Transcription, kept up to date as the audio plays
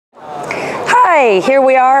Hi, here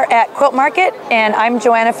we are at Quilt Market, and I'm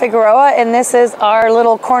Joanna Figueroa, and this is our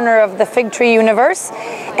little corner of the Fig Tree universe.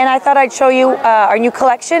 And I thought I'd show you our new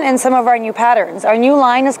collection and some of our new patterns. Our new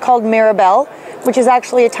line is called Mirabelle, which is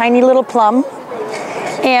actually a tiny little plum.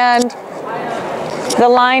 And the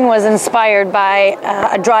line was inspired by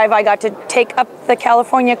a drive I got to take up the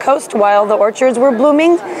California coast while the orchards were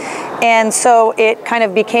blooming. And so it kind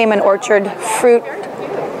of became an orchard fruit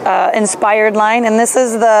inspired line. And this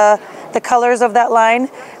is the colors of that line.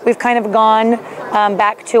 We've kind of gone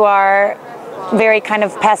back to our very kind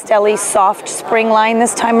of pastel-y soft spring line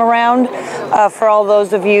this time around for all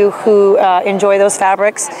those of you who enjoy those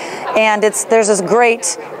fabrics. And there's this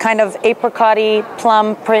great kind of apricot-y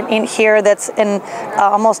plum print in here that's in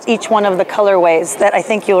almost each one of the colorways that I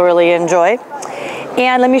think you'll really enjoy.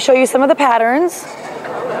 And let me show you some of the patterns.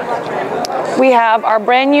 We have our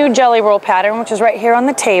brand new jelly roll pattern, which is right here on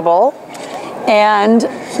the table. And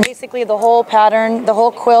basically the whole pattern, the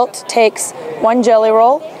whole quilt takes one jelly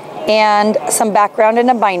roll and some background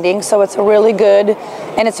and a binding, so it's a really good,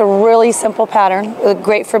 and it's a really simple pattern,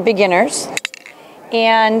 great for beginners.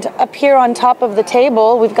 And up here on top of the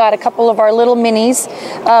table, we've got a couple of our little minis.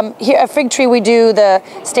 Here at Fig Tree, we do the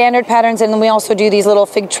standard patterns, and then we also do these little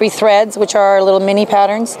Fig Tree threads, which are our little mini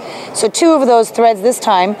patterns. So two of those threads this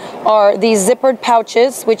time are these zippered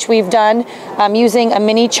pouches, which we've done using a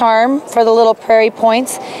mini charm for the little prairie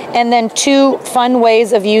points, and then two fun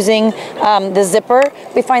ways of using the zipper.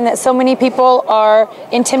 We find that so many people are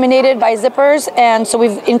intimidated by zippers, and so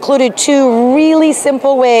we've included two really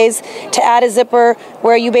simple ways to add a zipper,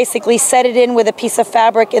 where you basically set it in with a piece of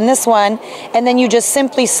fabric in this one, and then you just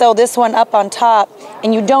simply sew this one up on top,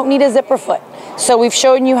 and you don't need a zipper foot. So we've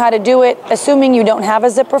shown you how to do it, assuming you don't have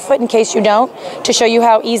a zipper foot, in case you don't, to show you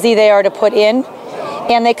how easy they are to put in.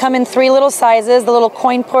 And they come in three little sizes: the little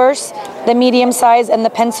coin purse, the medium size, and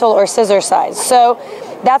the pencil or scissor size. So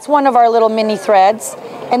that's one of our little mini threads.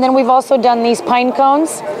 And then we've also done these pine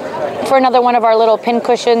cones for another one of our little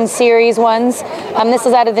pincushion series ones. This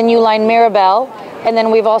is out of the new line Mirabelle. And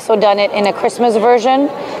then we've also done it in a Christmas version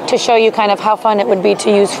to show you kind of how fun it would be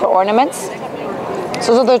to use for ornaments.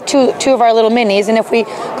 So those are two of our little minis. And if we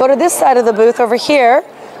go to this side of the booth over here,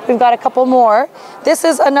 we've got a couple more. This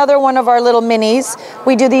is another one of our little minis.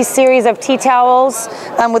 We do these series of tea towels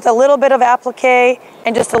with a little bit of applique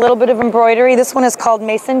and just a little bit of embroidery. This one is called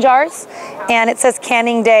Mason Jars, and it says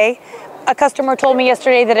Canning Day. A customer told me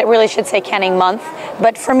yesterday that it really should say Canning Month,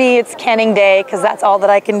 but for me it's Canning Day because that's all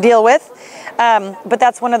that I can deal with. But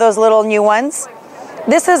that's one of those little new ones.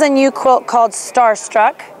 This is a new quilt called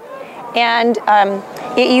Starstruck, and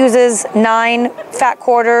it uses 9 fat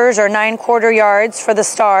quarters or 9 quarter yards for the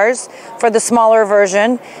stars for the smaller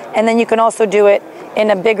version, and then you can also do it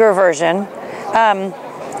in a bigger version.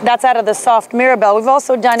 That's out of the soft Mirabelle. We've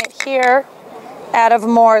also done it here out of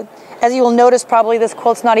more, as you will notice, probably this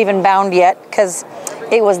quilt's not even bound yet because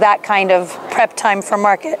it was that kind of prep time for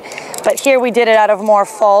market. But here we did it out of more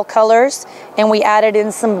fall colors, and we added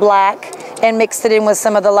in some black and mixed it in with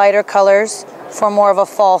some of the lighter colors for more of a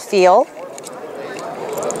fall feel.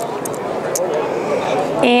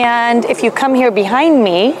 And if you come here behind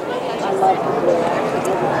me,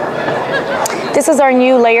 this is our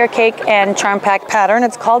new layer cake and charm pack pattern.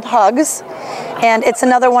 It's called Hugs, and it's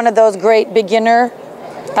another one of those great beginner,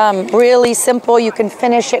 really simple, you can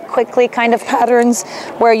finish it quickly kind of patterns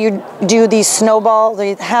where you do these snowballs,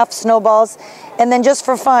 the half snowballs. And then just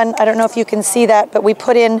for fun, I don't know if you can see that, but we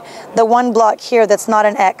put in the one block here that's not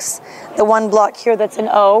an X, the one block here that's an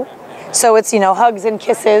O. So it's, you know, hugs and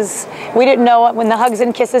kisses. We didn't know when the hugs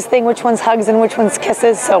and kisses thing, which one's hugs and which one's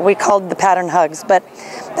kisses, so we called the pattern Hugs. But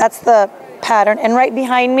that's the pattern. And right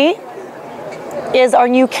behind me is our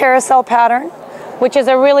new carousel pattern, which is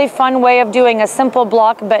a really fun way of doing a simple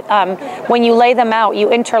block, but when you lay them out,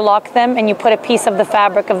 you interlock them and you put a piece of the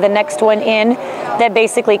fabric of the next one in that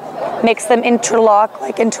basically makes them interlock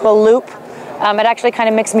like into a loop. It actually kind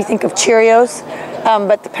of makes me think of Cheerios,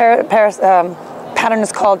 but the pattern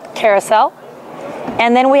is called Carousel.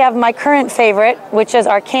 And then we have my current favorite, which is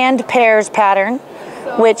our Canned Pears pattern,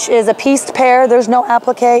 which is a pieced pear. There's no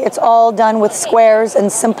applique. It's all done with squares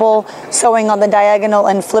and simple sewing on the diagonal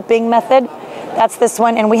and flipping method. That's this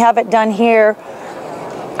one, and we have it done here.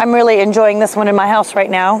 I'm really enjoying this one in my house right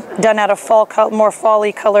now. Done out of fall, more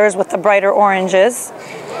fall-y colors with the brighter oranges.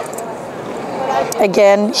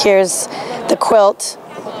 Again, here's the quilt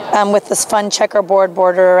with this fun checkerboard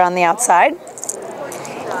border around the outside.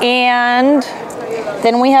 And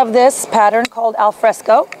then we have this pattern called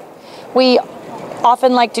Alfresco. We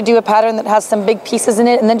often like to do a pattern that has some big pieces in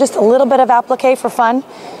it and then just a little bit of applique for fun.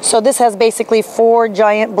 So this has basically 4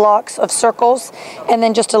 giant blocks of circles and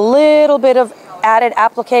then just a little bit of added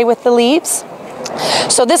applique with the leaves.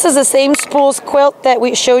 So this is the same spools quilt that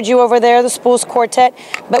we showed you over there, the spools quartet,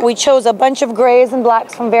 but we chose a bunch of grays and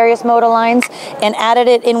blacks from various moda lines and added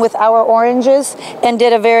it in with our oranges and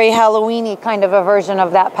did a very Halloween-y kind of a version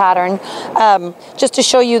of that pattern, just to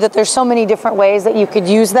show you that there's so many different ways that you could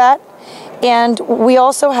use that. And we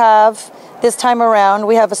also have, this time around,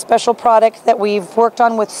 we have a special product that we've worked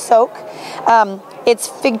on with Soak. It's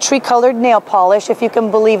fig tree colored nail polish, if you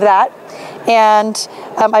can believe that. And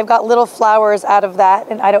I've got little flowers out of that,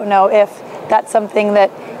 and I don't know if that's something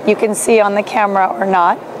that you can see on the camera or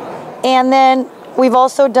not. And then we've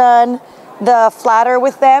also done the Flatter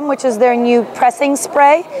with them, which is their new pressing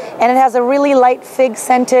spray, and it has a really light fig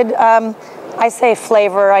scented, I say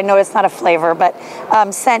flavor, I know it's not a flavor, but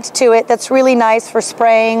scent to it that's really nice for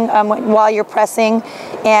spraying while you're pressing.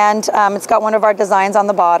 And it's got one of our designs on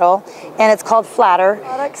the bottle, and it's called Flatter.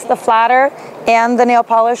 The Flatter and the nail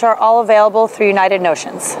polish are all available through United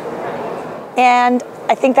Notions. And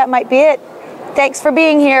I think that might be it. Thanks for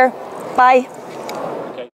being here. Bye.